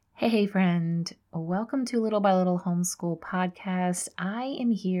Hey, friend. Welcome to Little by Little Homeschool Podcast. I am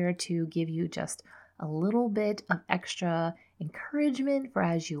here to give you just a little bit of extra encouragement for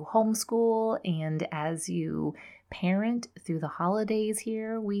as you homeschool and as you parent through the holidays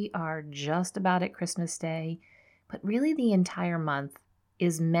here. We are just about at Christmas Day, but really the entire month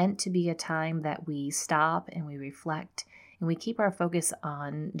is meant to be a time that we stop and we reflect and we keep our focus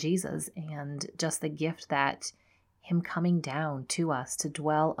on Jesus and just the gift that him coming down to us to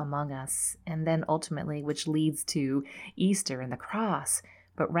dwell among us, and then ultimately, which leads to Easter and the cross.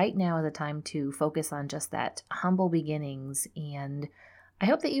 But right now is the time to focus on just that humble beginnings. And I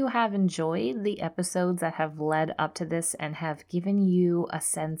hope that you have enjoyed the episodes that have led up to this and have given you a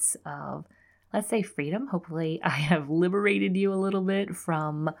sense of, let's say, freedom. Hopefully, I have liberated you a little bit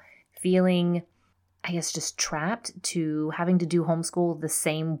from feeling, I guess, just trapped to having to do homeschool the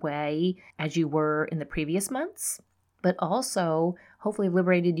same way as you were in the previous months. But also hopefully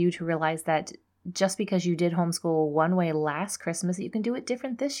liberated you to realize that just because you did homeschool one way last Christmas, you can do it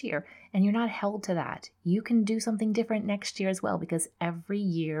different this year. And you're not held to that. You can do something different next year as well, because every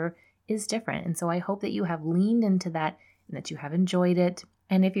year is different. And so I hope that you have leaned into that and that you have enjoyed it.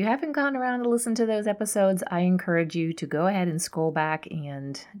 And if you haven't gone around to listen to those episodes, I encourage you to go ahead and scroll back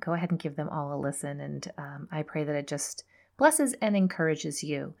and go ahead and give them all a listen. And I pray that it just blesses and encourages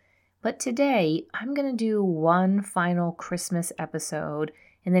you. But today, I'm going to do one final Christmas episode,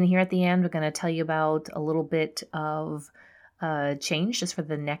 and then here at the end, we're going to tell you about a little bit of change just for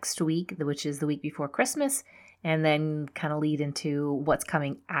the next week, which is the week before Christmas, and then kind of lead into what's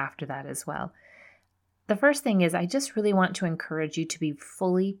coming after that as well. The first thing is I just really want to encourage you to be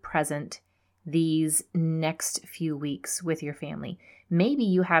fully present these next few weeks with your family. Maybe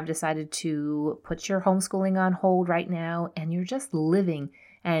you have decided to put your homeschooling on hold right now, and you're just living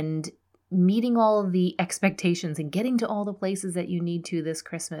and meeting all of the expectations and getting to all the places that you need to this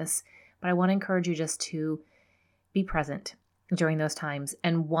Christmas. But I want to encourage you just to be present during those times.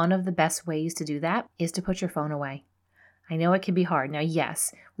 And one of the best ways to do that is to put your phone away. I know it can be hard. Now,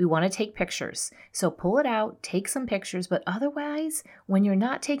 yes, we want to take pictures. So pull it out, take some pictures. But otherwise, when you're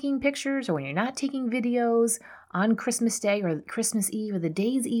not taking pictures or when you're not taking videos on Christmas Day or Christmas Eve or the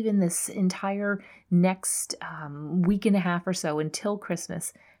days even this entire next week and a half or so until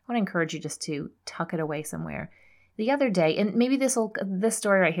Christmas, I want to encourage you just to tuck it away somewhere. The other day, and maybe this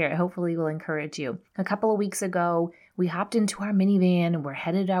story right here hopefully will encourage you. A couple of weeks ago, we hopped into our minivan and we're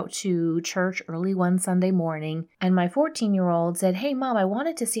headed out to church early one Sunday morning. And my 14-year-old said, "Hey, Mom, I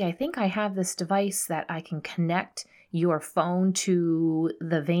wanted to see, I think I have this device that I can connect your phone to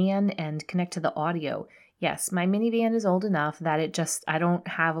the van and connect to the audio." Yes, my minivan is old enough that I don't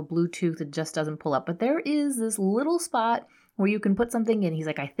have a Bluetooth, it just doesn't pull up. But there is this little spot where you can put something in. He's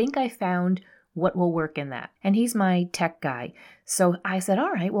like, "I think I found what will work in that." And he's my tech guy. So I said,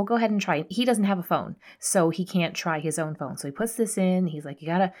 "All right, well, go ahead and try it." He doesn't have a phone, so he can't try his own phone. So he puts this in. He's like, "You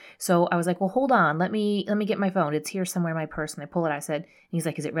gotta." So I was like, "Well, hold on. Let me get my phone. It's here somewhere in my purse." And I pull it. I said, and he's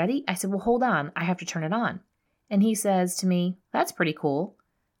like, "Is it ready?" I said, "Well, hold on. I have to turn it on." And he says to me, "That's pretty cool."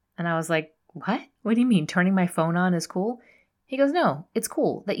 And I was like, "What? What do you mean turning my phone on is cool?" He goes, "No, it's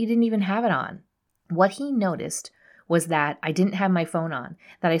cool that you didn't even have it on." What he noticed was that I didn't have my phone on,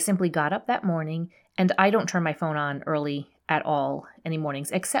 that I simply got up that morning, and I don't turn my phone on early at all any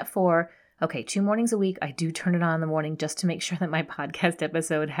mornings, except for, 2 mornings a week, I do turn it on in the morning just to make sure that my podcast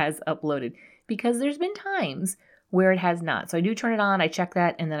episode has uploaded, because there's been times where it has not. So I do turn it on, I check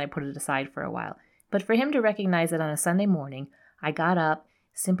that, and then I put it aside for a while. But for him to recognize that on a Sunday morning, I got up,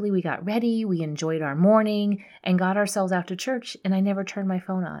 simply we got ready, we enjoyed our morning, and got ourselves out to church, and I never turned my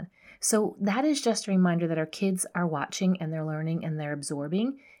phone on. So that is just a reminder that our kids are watching and they're learning and they're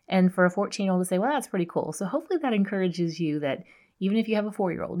absorbing. And for a 14-year-old to say, "Well, that's pretty cool." So hopefully that encourages you that even if you have a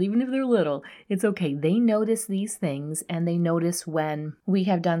 4-year-old, even if they're little, it's okay. They notice these things and they notice when we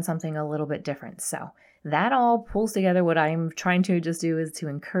have done something a little bit different. So that all pulls together what I'm trying to just do is to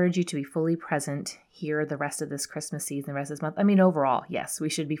encourage you to be fully present here the rest of this Christmas season, the rest of this month. I mean, overall, yes, we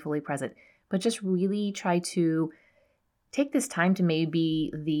should be fully present, but just really try to take this time to maybe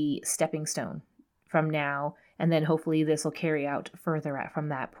be the stepping stone from now, and then hopefully this will carry out further from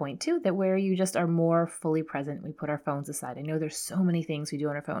that point too, that where you just are more fully present. We put our phones aside. I know there's so many things we do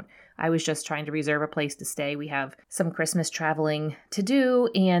on our phone. I was just trying to reserve a place to stay. We have some Christmas traveling to do,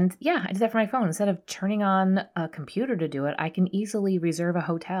 and yeah, I did that for my phone. Instead of turning on a computer to do it, I can easily reserve a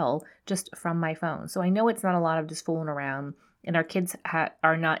hotel just from my phone. So I know it's not a lot of just fooling around. And our kids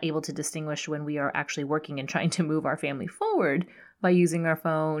are not able to distinguish when we are actually working and trying to move our family forward by using our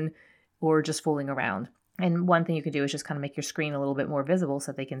phone or just fooling around. And one thing you can do is just kind of make your screen a little bit more visible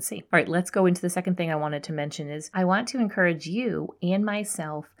so they can see. All right, let's go into the second thing I wanted to mention is I want to encourage you and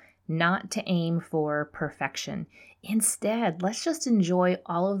myself not to aim for perfection. Instead, let's just enjoy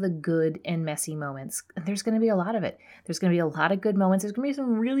all of the good and messy moments. And there's going to be a lot of it. There's going to be a lot of good moments. There's going to be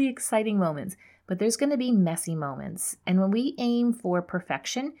some really exciting moments, but there's going to be messy moments. And when we aim for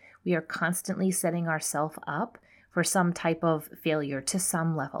perfection, we are constantly setting ourselves up for some type of failure to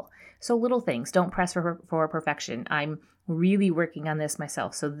some level. So little things, don't press for perfection. I'm really working on this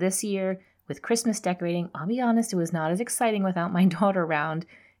myself. So this year with Christmas decorating, I'll be honest, it was not as exciting without my daughter around.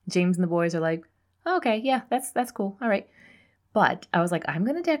 James and the boys are like, oh, okay, yeah, that's cool. All right. But I was like, I'm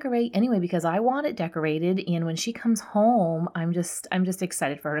going to decorate anyway because I want it decorated. And when she comes home, I'm just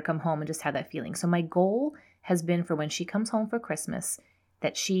excited for her to come home and just have that feeling. So my goal has been for when she comes home for Christmas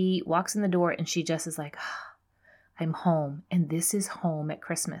that she walks in the door and she just is like, oh, I'm home. And this is home at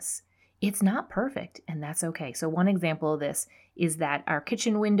Christmas. It's not perfect, and that's okay. So one example of this is that our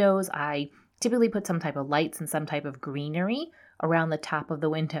kitchen windows, I typically put some type of lights and some type of greenery around the top of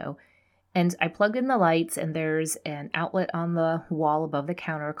the window. And I plugged in the lights, and there's an outlet on the wall above the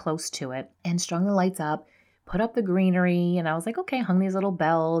counter close to it, and strung the lights up, put up the greenery, and I was like, okay, hung these little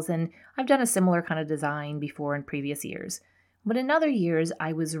bells, and I've done a similar kind of design before in previous years. But in other years,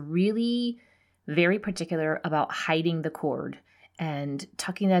 I was really very particular about hiding the cord and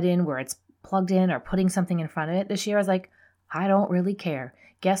tucking that in where it's plugged in or putting something in front of it. This year, I was like, I don't really care.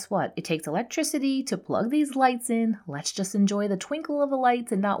 Guess what? It takes electricity to plug these lights in. Let's just enjoy the twinkle of the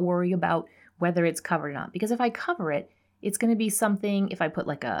lights and not worry about whether it's covered or not. Because if I cover it, it's going to be something, if I put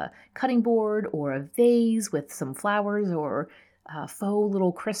like a cutting board or a vase with some flowers or a faux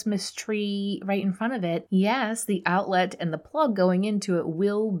little Christmas tree right in front of it, yes, the outlet and the plug going into it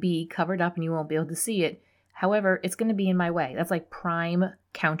will be covered up and you won't be able to see it. However, it's going to be in my way. That's like prime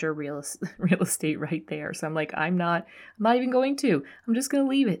counter real estate right there. So I'm like, I'm not even going to. I'm just going to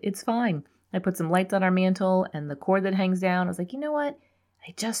leave it. It's fine. I put some lights on our mantle and the cord that hangs down. I was like, you know what?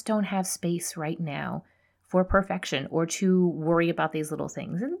 I just don't have space right now for perfection or to worry about these little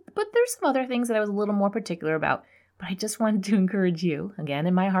things. But there's some other things that I was a little more particular about. But I just wanted to encourage you, again,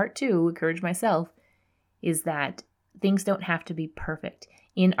 in my heart too, encourage myself, is that things don't have to be perfect.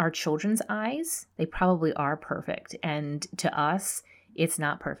 In our children's eyes, they probably are perfect. And to us, it's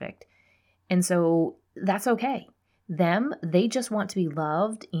not perfect. And so that's okay. They just want to be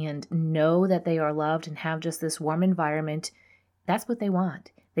loved and know that they are loved and have just this warm environment. That's what they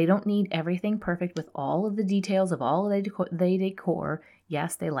want. They don't need everything perfect with all of the details of all of the decor.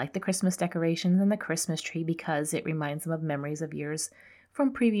 Yes, they like the Christmas decorations and the Christmas tree because it reminds them of memories of years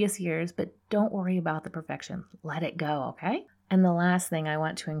from previous years, but don't worry about the perfection. Let it go, okay? And the last thing I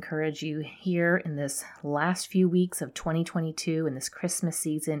want to encourage you here in this last few weeks of 2022 and this Christmas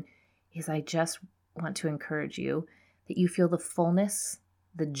season is I just want to encourage you that you feel the fullness,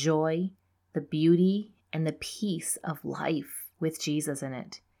 the joy, the beauty, and the peace of life with Jesus in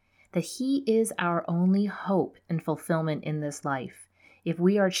it. That He is our only hope and fulfillment in this life. If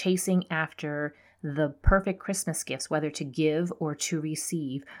we are chasing after the perfect Christmas gifts, whether to give or to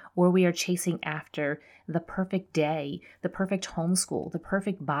receive, or we are chasing after the perfect day, the perfect homeschool, the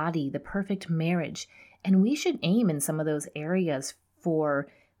perfect body, the perfect marriage. And we should aim in some of those areas for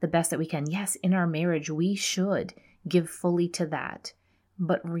the best that we can. Yes, in our marriage, we should give fully to that.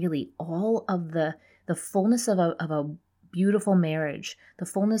 But really, all of the fullness of a beautiful marriage, the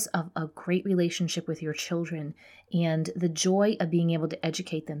fullness of a great relationship with your children, and the joy of being able to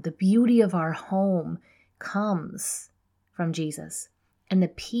educate them, the beauty of our home comes from Jesus. And the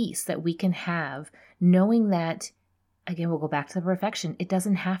peace that we can have knowing that, again, we'll go back to the perfection. It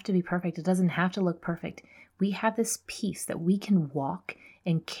doesn't have to be perfect. It doesn't have to look perfect. We have this peace that we can walk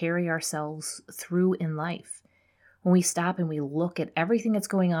and carry ourselves through in life. When we stop and we look at everything that's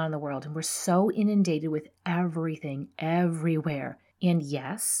going on in the world, and we're so inundated with everything everywhere. And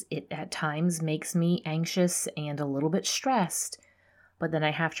yes, it at times makes me anxious and a little bit stressed, but then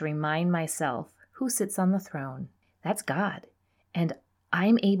I have to remind myself who sits on the throne. That's God. And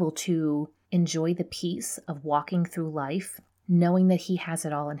I'm able to enjoy the peace of walking through life, knowing that He has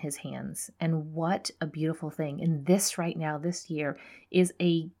it all in His hands. And what a beautiful thing. And this right now, this year, is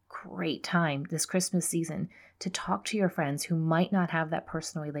a great time, this Christmas season, to talk to your friends who might not have that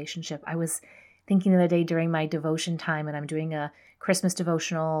personal relationship. I was thinking the other day during my devotion time, and I'm doing a Christmas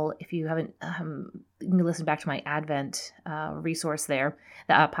devotional. If you haven't, you can listen back to my Advent resource there,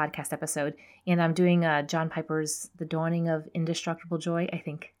 the podcast episode. And I'm doing John Piper's The Dawning of Indestructible Joy. I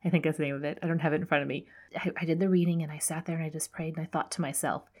think that's the name of it. I don't have it in front of me. I did the reading and I sat there and I just prayed and I thought to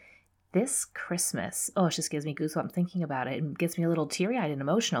myself, this Christmas, it just gives me goosebumps thinking about it and gets me a little teary-eyed and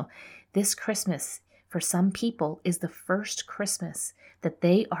emotional. This Christmas, for some people, is the first Christmas that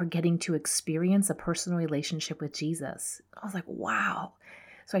they are getting to experience a personal relationship with Jesus. I was like, wow.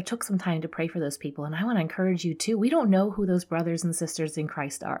 So I took some time to pray for those people, and I want to encourage you too. We don't know who those brothers and sisters in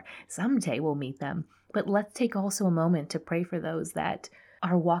Christ are. Someday we'll meet them, but let's take also a moment to pray for those that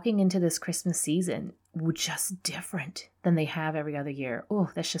are walking into this Christmas season just different than they have every other year. Oh,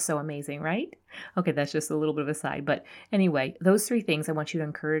 that's just so amazing, right? Okay, that's just a little bit of a side. But anyway, those three things, I want you to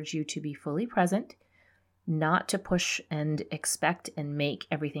encourage you to be fully present, not to push and expect and make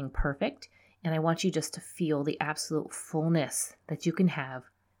everything perfect. And I want you just to feel the absolute fullness that you can have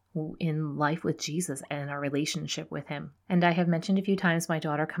in life with Jesus and our relationship with him. And I have mentioned a few times my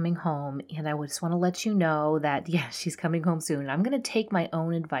daughter coming home, and I just want to let you know that, she's coming home soon. I'm going to take my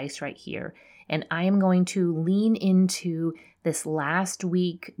own advice right here, and I am going to lean into this last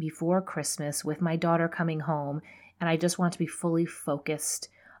week before Christmas with my daughter coming home, and I just want to be fully focused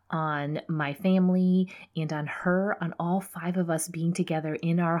on my family and on her, on all 5 of us being together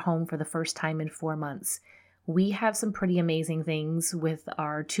in our home for the first time in 4 months. We have some pretty amazing things with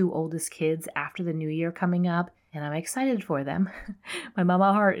our 2 oldest kids after the new year coming up, and I'm excited for them. My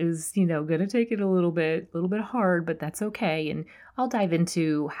mama heart is, going to take it a little bit hard, but that's okay. And I'll dive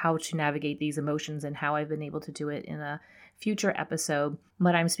into how to navigate these emotions and how I've been able to do it in a future episode.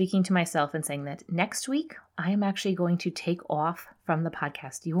 But I'm speaking to myself and saying that next week, I am actually going to take off from the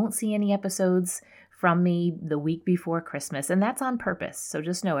podcast. You won't see any episodes from me the week before Christmas, and that's on purpose. So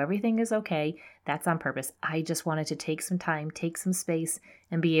just know everything is okay. That's on purpose. I just wanted to take some time, take some space,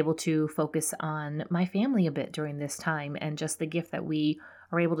 and be able to focus on my family a bit during this time and just the gift that we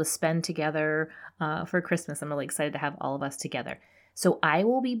are able to spend together for Christmas. I'm really excited to have all of us together. So I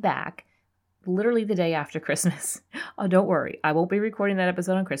will be back literally the day after Christmas. Oh, don't worry. I won't be recording that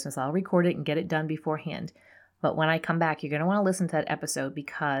episode on Christmas. I'll record it and get it done beforehand. But when I come back, you're going to want to listen to that episode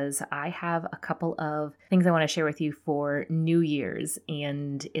because I have a couple of things I want to share with you for New Year's,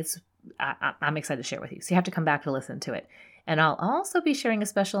 and I'm excited to share with you. So you have to come back to listen to it. And I'll also be sharing a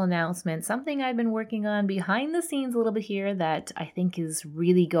special announcement, something I've been working on behind the scenes a little bit here that I think is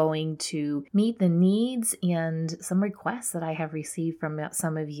really going to meet the needs and some requests that I have received from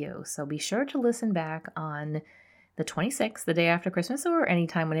some of you. So be sure to listen back on the 26th, the day after Christmas, or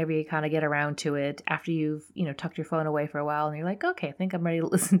anytime whenever you kind of get around to it after you've, tucked your phone away for a while and you're like, okay, I think I'm ready to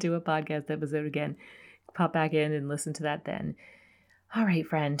listen to a podcast episode again. Pop back in and listen to that then. All right,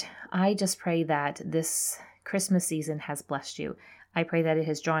 friend, I just pray that this Christmas season has blessed you. I pray that it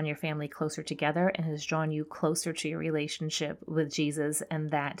has drawn your family closer together and has drawn you closer to your relationship with Jesus,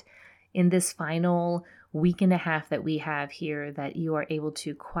 and that in this final week and a half that we have here, that you are able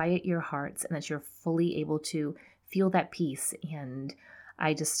to quiet your hearts and that you're fully able to feel that peace. And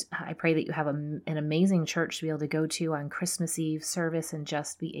I pray that you have an amazing church to be able to go to on Christmas Eve service and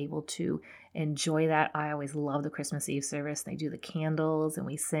just be able to enjoy that. I always love the Christmas Eve service. They do the candles and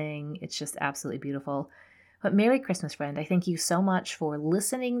we sing. It's just absolutely beautiful. But Merry Christmas, friend. I thank you so much for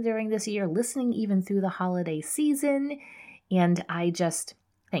listening during this year, listening even through the holiday season. And I just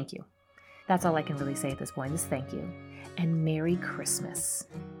thank you. That's all I can really say at this point is thank you. And Merry Christmas.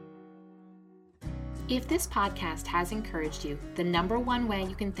 If this podcast has encouraged you, the number one way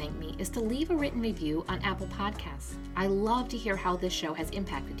you can thank me is to leave a written review on Apple Podcasts. I love to hear how this show has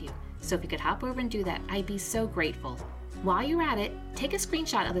impacted you. So if you could hop over and do that, I'd be so grateful. While you're at it, take a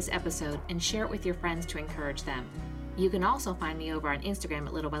screenshot of this episode and share it with your friends to encourage them. You can also find me over on Instagram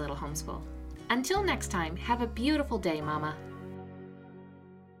at Little by Little Homeschool. Until next time, have a beautiful day, Mama.